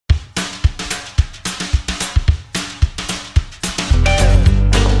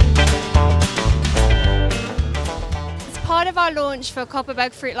our launch for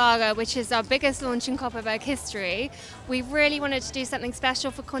Kopparberg Fruit Lager, which is our biggest launch in Kopparberg history, we really wanted to do something special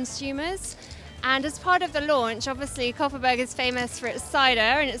for consumers. And as part of the launch, obviously Kopparberg is famous for its cider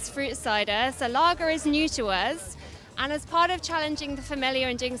and its fruit cider, so lager is new to us. And as part of challenging the familiar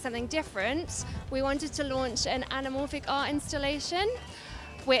and doing something different, we wanted to launch an anamorphic art installation,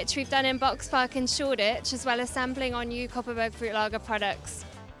 which we've done in Boxpark in Shoreditch, as well as sampling our new Kopparberg Fruit Lager products.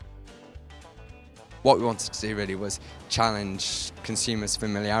 What we wanted to do really was challenge consumers'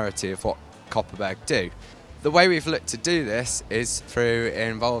 familiarity of what Kopparberg do. The way we've looked to do this is through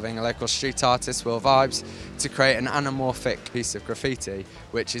involving a local street artist, Will Vibes, to create an anamorphic piece of graffiti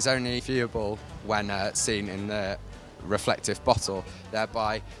which is only viewable when seen in the reflective bottle,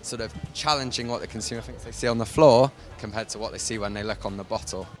 thereby sort of challenging what the consumer thinks they see on the floor compared to what they see when they look on the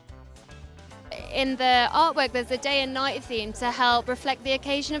bottle. In the artwork there's a day and night theme to help reflect the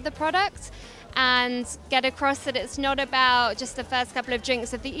occasion of the product and get across that it's not about just the first couple of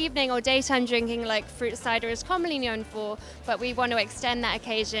drinks of the evening or daytime drinking like fruit cider is commonly known for, but we want to extend that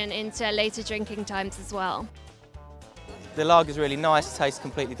occasion into later drinking times as well. The lager is really nice, tastes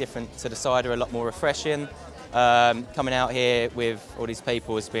completely different to the cider, a lot more refreshing. Coming out here with all these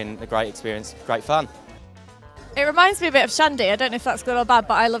people has been a great experience, great fun. It reminds me a bit of shandy. I don't know if that's good or bad,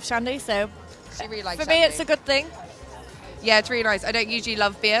 but I love shandy, so She really likes for shandy. me it's a good thing. Yeah, it's really nice. I don't usually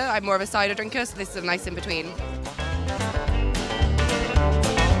love beer, I'm more of a cider drinker, so this is a nice in between.